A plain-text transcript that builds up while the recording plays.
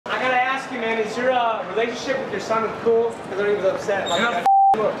ask you, man, is your relationship with your son cool? Because I know he was upset. Like, I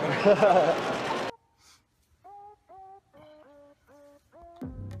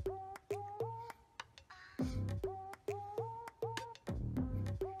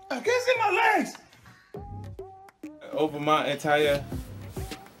can't see my legs. Over my entire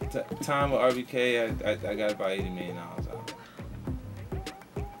time with RBK, I got about $80 million out of it.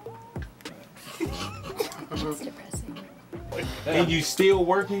 That's depressing. And you still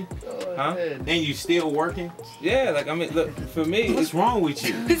working? Huh? And you still working? Yeah, like, I mean, look, for me, what's wrong with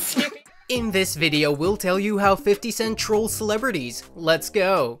you? In this video, we'll tell you how 50 Cent trolls celebrities. Let's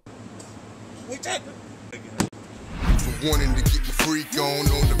go. Wanting to get my freak on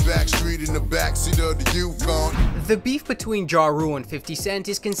the back street in the backseat of the Yukon. The beef between Ja Rule and 50 Cent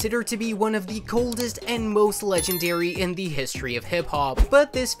is considered to be one of the coldest and most legendary in the history of hip-hop,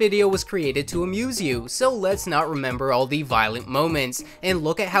 but this video was created to amuse you, so let's not remember all the violent moments, and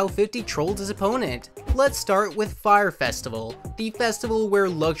look at how 50 trolled his opponent. Let's start with Fire Festival, the festival where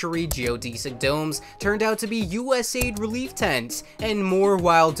luxury geodesic domes turned out to be USAID relief tents, and more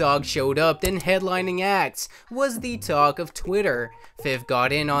wild dogs showed up than headlining acts, was the talk of Twitter. Fifth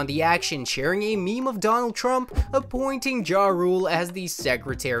got in on the action, sharing a meme of Donald Trump appointing Ja Rule as the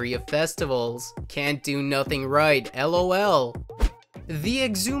Secretary of Festivals. Can't do nothing right, LOL. The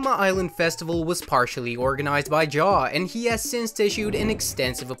Exuma Island Festival was partially organized by Ja, and he has since issued an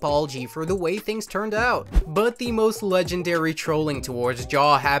extensive apology for the way things turned out. But the most legendary trolling towards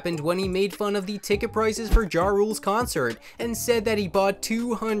Ja happened when he made fun of the ticket prices for Ja Rule's concert, and said that he bought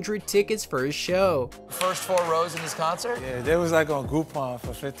 200 tickets for his show. First 4 rows in his concert? Yeah, they was like on Groupon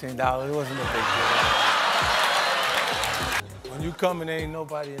for $15. It wasn't a big deal. When you come and there ain't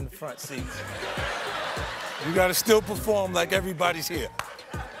nobody in the front seats, you gotta still perform like everybody's here.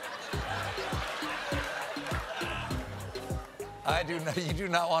 You do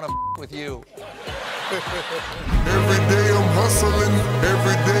not want to with you. Every day I'm hustling,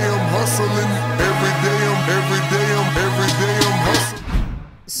 every day I'm hustling, every day I'm hustling.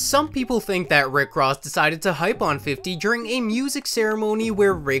 Some people think that Rick Ross decided to hype on 50 during a music ceremony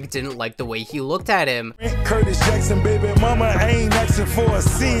where Rick didn't like the way he looked at him. Curtis Jackson, baby mama, ain't asking for a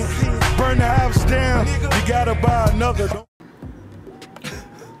cent. Burn the house down, you gotta buy another.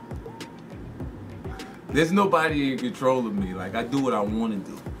 there's nobody in control of me. Like, I do what I want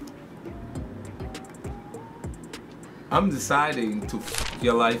to do. I'm deciding to f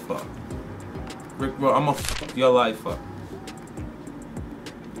your life up. Rick Ross, I'm gonna f your life up.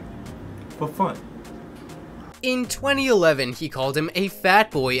 For fun. In 2011, he called him a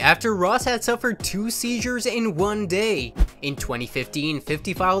fat boy after Ross had suffered 2 seizures in one day. In 2015,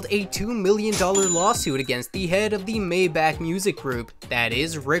 50 filed a $2 million lawsuit against the head of the Maybach Music Group, that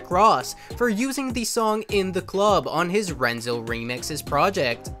is Rick Ross, for using the song In the Club on his Renzo Remixes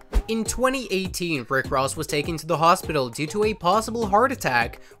project. In 2018, Rick Ross was taken to the hospital due to a possible heart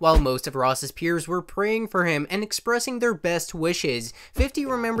attack. While most of Ross's peers were praying for him and expressing their best wishes, 50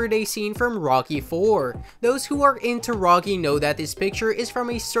 remembered a scene from Rocky IV. Those who are into Rocky know that this picture is from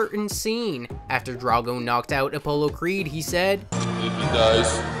a certain scene. After Drago knocked out Apollo Creed, he said, If he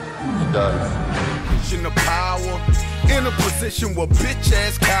dies, he dies. Of power, in a position where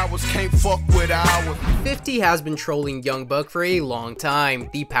bitch-ass cowards can't fuck with ours. 50 has been trolling Young Buck for a long time.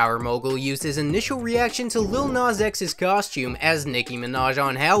 The power mogul used his initial reaction to Lil Nas X's costume as Nicki Minaj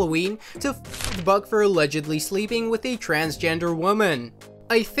on Halloween to f Buck for allegedly sleeping with a transgender woman.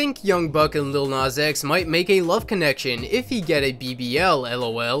 I think Young Buck and Lil Nas X might make a love connection if he get a BBL,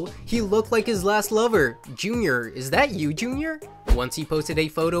 lol. He looked like his last lover. Junior, is that you, Junior? Once he posted a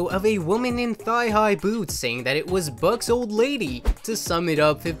photo of a woman in thigh-high boots saying that it was Buck's old lady. To sum it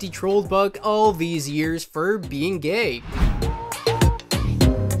up, 50 trolled Buck all these years for being gay.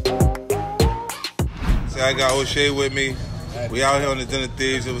 See, I got O'Shea with me. We out here on the Dinner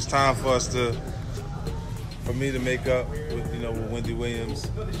Thieves. It was time for me to make up with, with Wendy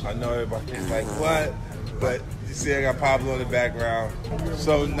Williams. I know everybody's like, what? But you see I got Pablo in the background.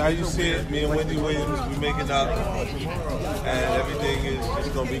 So now you see it, me and Wendy Williams, we making up, and everything is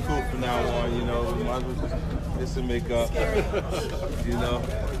just gonna be cool from now on, We might as well just make up,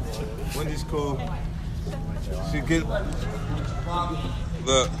 Wendy's cool. She get,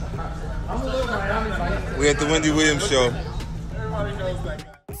 look, we at the Wendy Williams show.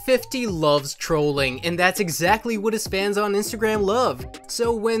 50 loves trolling, and that's exactly what his fans on Instagram love.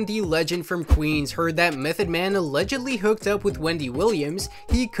 So when the legend from Queens heard that Method Man allegedly hooked up with Wendy Williams,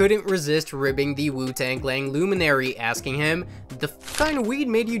 he couldn't resist ribbing the Wu-Tang Clan luminary, asking him, "The kind of weed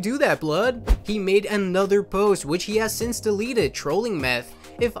made you do that, blood?" He made another post, which he has since deleted, trolling Meth,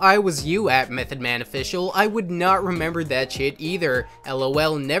 If I was you at Method Man Official, I would not remember that shit either.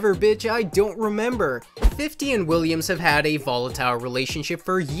 LOL, never bitch, I don't remember. 50 and Williams have had a volatile relationship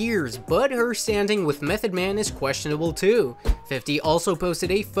for years, but her standing with Method Man is questionable too. 50 also posted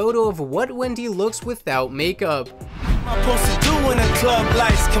a photo of what Wendy looks without makeup. I'm supposed to do when the club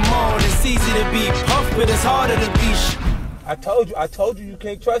lights come on. It's easy to be Puff, but it's harder to be I told you you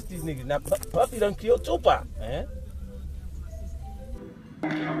can't trust these niggas. Now Puffy done killed Tupac, man.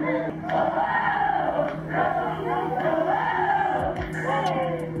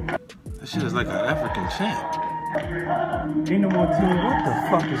 That shit is like an African chant. Ain't no more team. What the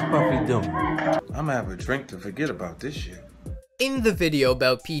fuck is Puffy doing? I'm gonna have a drink to forget about this shit. In the video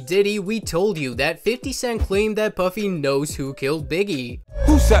about P. Diddy, we told you that 50 Cent claimed that Puffy knows who killed Biggie.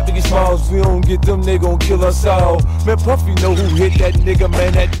 Who shot Biggie Smalls? We don't get them, they gon' kill us all. Man, Puffy know who hit that nigga,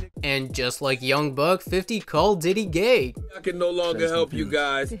 man. That. And just like Young Buck, 50 called Diddy gay. I can no longer help you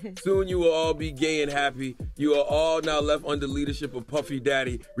guys. Soon you will all be gay and happy. You are all now left under leadership of Puffy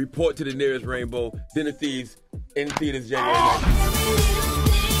Daddy. Report to the nearest rainbow. Dinner Thieves in theaters January 9th.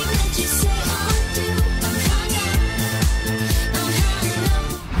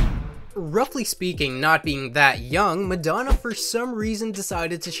 Roughly speaking, not being that young, Madonna for some reason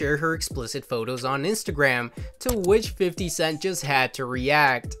decided to share her explicit photos on Instagram, to which 50 Cent just had to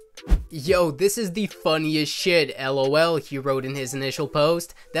react. Yo, this is the funniest shit, LOL, he wrote in his initial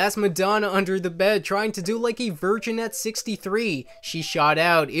post. That's Madonna under the bed trying to do like a virgin at 63. She shot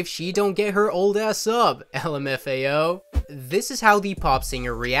out if she don't get her old ass up, LMFAO. This is how the pop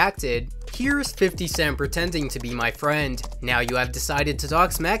singer reacted. Here's 50 Cent pretending to be my friend. Now you have decided to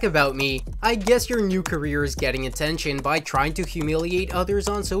talk smack about me. I guess your new career is getting attention by trying to humiliate others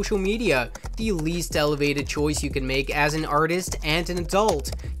on social media. The least elevated choice you can make as an artist and an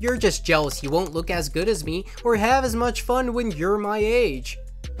adult. You're just jealous you won't look as good as me or have as much fun when you're my age.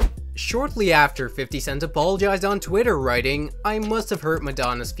 Shortly after, 50 Cent apologized on Twitter, writing, "I must have hurt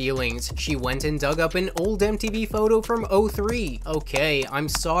Madonna's feelings. She went and dug up an old MTV photo from '03. Okay, I'm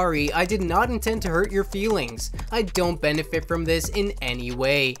sorry. I did not intend to hurt your feelings. I don't benefit from this in any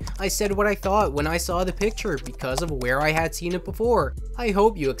way. I said what I thought when I saw the picture because of where I had seen it before. I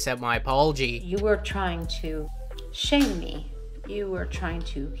hope you accept my apology." You were trying to shame me. You were trying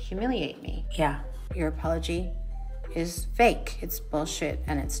to humiliate me. Yeah, your apology is fake, it's bullshit,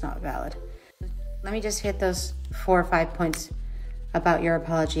 and it's not valid. Let me just hit those 4 or 5 points about your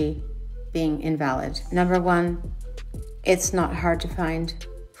apology being invalid. Number one, it's not hard to find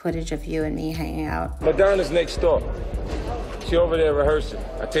footage of you and me hanging out. Madonna's next door. She over there rehearsing.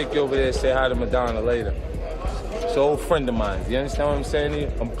 I take you over there and say hi to Madonna later. She's an old friend of mine. You understand what I'm saying to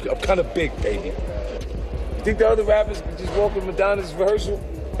you? I'm kind of big, baby. You think the other rappers can just walk in Madonna's rehearsal?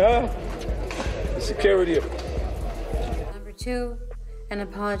 Huh? The security of... Number two, an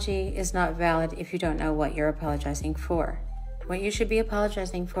apology is not valid if you don't know what you're apologizing for. What you should be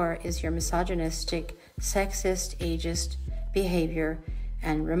apologizing for is your misogynistic, sexist, ageist behavior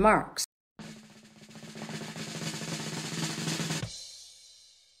and remarks.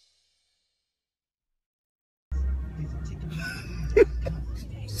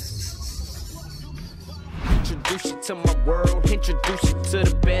 Introduce you to my world, introduce you to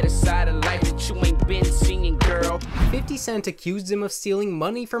the better side of life that you ain't been seeing, girl. 50 Cent accused him of stealing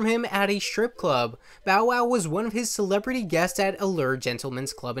money from him at a strip club. Bow Wow was one of his celebrity guests at Allure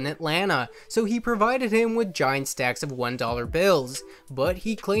Gentlemen's Club in Atlanta, so he provided him with giant stacks of $1 bills. But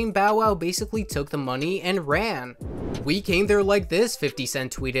he claimed Bow Wow basically took the money and ran. "We came there like this," 50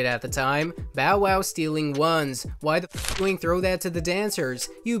 Cent tweeted at the time. "Bow Wow stealing ones. Why the f you ain't throw that to the dancers?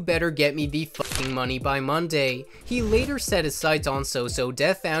 You better get me the fucking money by Monday." He later set his sights on So-So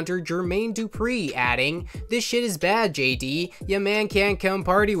Def founder Jermaine Dupri, adding, "This shit is bad, JD. Ya man can't come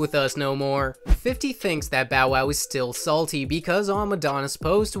party with us no more." 50 thinks that Bow Wow is still salty because on Madonna's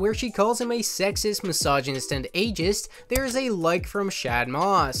post where she calls him a sexist, misogynist, and ageist, there's a like from Shad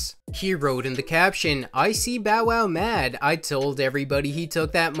Moss. He wrote in the caption, "I see Bow Wow mad. I told everybody he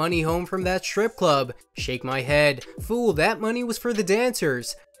took that money home from that strip club. Shake my head. Fool, that money was for the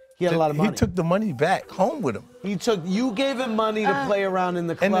dancers." He had a lot of money. He took the money back home with him. You gave him money to play around in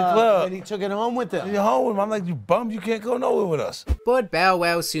the club. And he took it home with him. Home with him. I'm like, you bum, you can't go nowhere with us. But Bow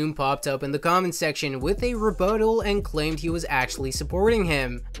Wow soon popped up in the comment section with a rebuttal and claimed he was actually supporting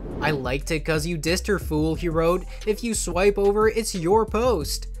him. "I liked it cause you dissed her, fool," he wrote. "If you swipe over, it's your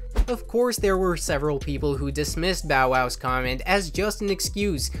post." Of course, there were several people who dismissed Bow Wow's comment as just an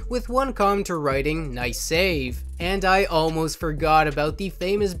excuse, with one commenter writing, "Nice save." And I almost forgot about the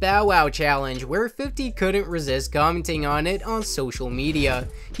famous Bow Wow challenge, where 50 couldn't resist commenting on it on social media.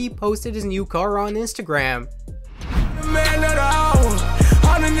 He posted his new car on Instagram. Man of the hour.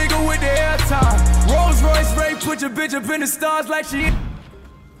 I time. Rolls Royce Ray, put your bitch up in the stars like she.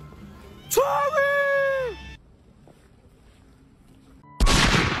 Tory!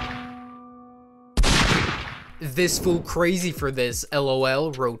 This fool crazy for this,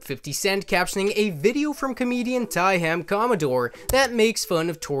 LOL, wrote 50 Cent, captioning a video from comedian Tyham Commodore that makes fun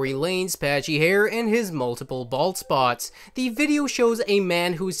of Tory Lanez' patchy hair and his multiple bald spots. The video shows a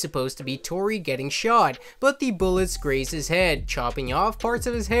man who is supposed to be Tory getting shot, but the bullets graze his head, chopping off parts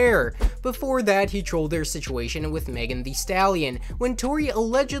of his hair. Before that, he trolled their situation with Megan Thee Stallion, when Tory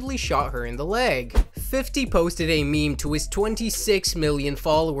allegedly shot her in the leg. 50 posted a meme to his 26 million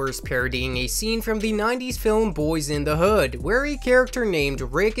followers parodying a scene from the 90s film Boys in the Hood, where a character named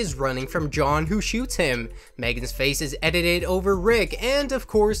Rick is running from John who shoots him. Megan's face is edited over Rick, and of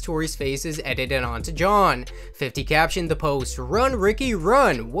course Tory's face is edited onto John. 50 captioned the post, "Run Ricky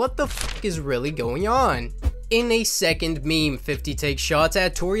run, what the f is really going on?" In a second meme, 50 takes shots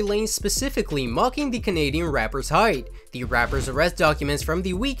at Tory Lanez specifically, mocking the Canadian rapper's height. The rapper's arrest documents from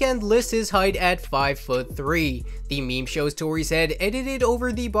the weekend list his height at 5'3". The meme shows Tory's head edited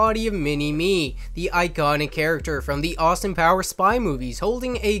over the body of Mini-Me, the iconic character from the Austin Powers spy movies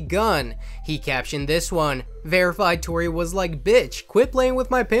holding a gun. He captioned this one, "Verified Tory was like, bitch, quit playing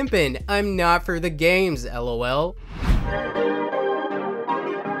with my pimpin', I'm not for the games, LOL."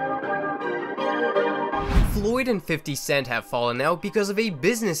 Floyd and 50 Cent have fallen out because of a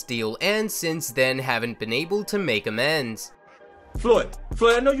business deal, and since then haven't been able to make amends. Floyd,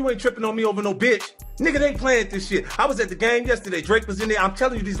 I know you ain't tripping on me over no bitch. Nigga, they ain't playing this shit. I was at the game yesterday. Drake was in there. I'm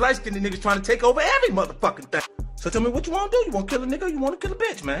telling you, these light-skinned niggas trying to take over every motherfucking thing. So tell me what you want to do. You want to kill a nigga or you want to kill a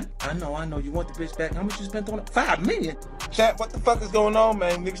bitch, man? I know. You want the bitch back. How much you spent on it? $5 million. Chat, what the fuck is going on,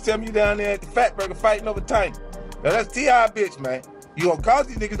 man? Niggas tell me you down there at the Fat Burger fighting over time. Now that's T.I. bitch, man. You gonna cause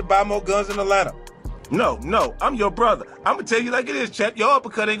these niggas to buy more guns in Atlanta. No, I'm your brother. I'm gonna tell you like it is, chap. Your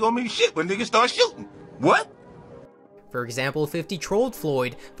uppercut ain't gonna mean shit when niggas start shooting. What? For example, 50 trolled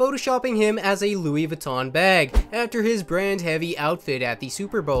Floyd, photoshopping him as a Louis Vuitton bag after his brand-heavy outfit at the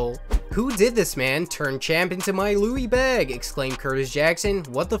Super Bowl. "Who did this, man? Turn champ into my Louis bag," exclaimed Curtis Jackson.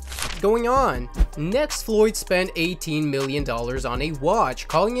 "What the f is going on?" Next, Floyd spent $18 million on a watch,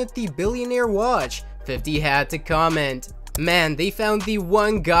 calling it the billionaire watch. 50 had to comment, "Man, they found the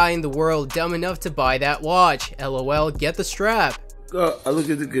one guy in the world dumb enough to buy that watch. LOL, get the strap." I look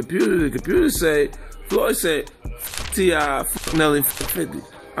at the computer say, Floyd said, T.I., Nelly, 50.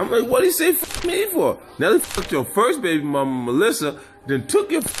 I'm like, what did he say f me for? Nelly fucked your first baby mama, Melissa, then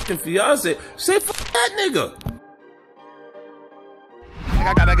took your fucking fiance. Say f that nigga.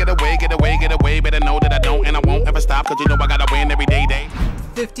 I gotta get away, better know that I don't and I won't ever stop, cause you know I gotta win every day.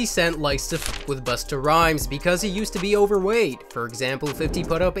 50 Cent likes to f with Busta Rhymes because he used to be overweight. For example, 50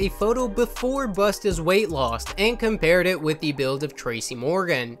 put up a photo before Busta's weight loss and compared it with the build of Tracy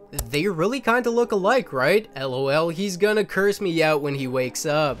Morgan. They really kinda look alike, right? LOL, he's gonna curse me out when he wakes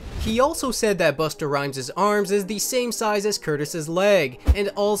up. He also said that Busta Rhymes' arms is the same size as Curtis's leg, and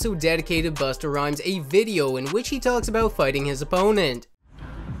also dedicated Busta Rhymes a video in which he talks about fighting his opponent.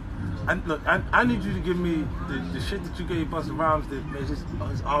 Look, I need you to give me the shit that you gave Busta Rhymes that made his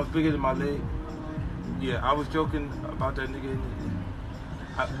arms bigger than my leg. Yeah, I was joking about that nigga.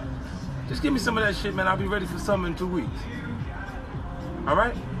 Just give me some of that shit, man. I'll be ready for something in 2 weeks. All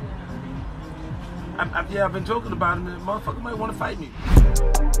right? Yeah, I've been joking about him. Motherfucker might want to fight me.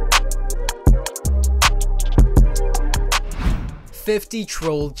 50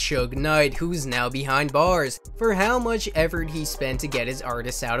 trolled Suge Knight, who's now behind bars, for how much effort he spent to get his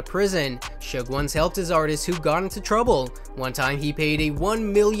artists out of prison. Suge once helped his artists who got into trouble. One time he paid a $1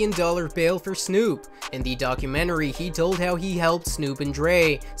 million bail for Snoop. In the documentary, he told how he helped Snoop and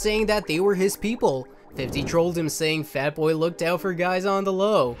Dre, saying that they were his people. 50 trolled him, saying Fat Boy looked out for guys on the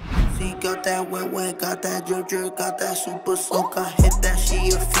low. She got that wet, got that drip, got that super soak. I hit that, she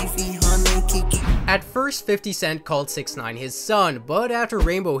a Fifi, honey, Kiki. At first, 50 Cent called 6ix9ine his son, but after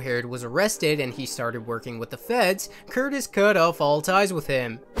Rainbow Haired was arrested and he started working with the feds, Curtis cut off all ties with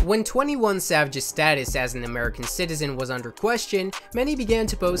him. When 21 Savage's status as an American citizen was under question, many began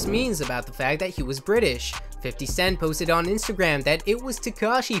to post memes about the fact that he was British. 50 Cent posted on Instagram that it was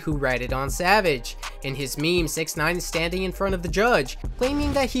Tekashi who ratted on Savage. In his meme, 6ix9ine is standing in front of the judge,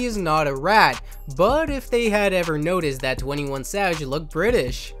 claiming that he is not a rat, but if they had ever noticed that 21 Savage looked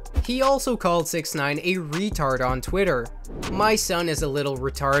British. He also called 6ix9ine a retard on Twitter. "My son is a little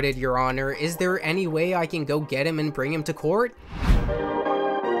retarded, Your Honor. Is there any way I can go get him and bring him to court?"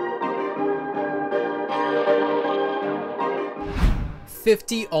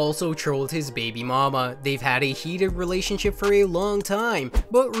 50 also trolled his baby mama. They've had a heated relationship for a long time,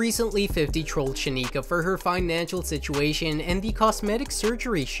 but recently 50 trolled Shaniqua for her financial situation and the cosmetic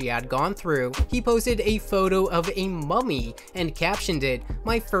surgery she had gone through. He posted a photo of a mummy and captioned it,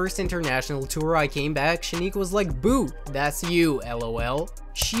 "My first international tour I came back, Shaniqua was like, boo, that's you, lol.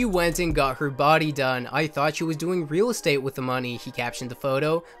 She went and got her body done. I thought she was doing real estate with the money," he captioned the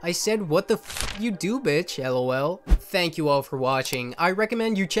photo. "I said, what the f you do, bitch, lol. Thank you all for watching. I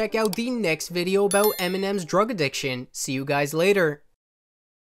recommend you check out the next video about Eminem's drug addiction. See you guys later.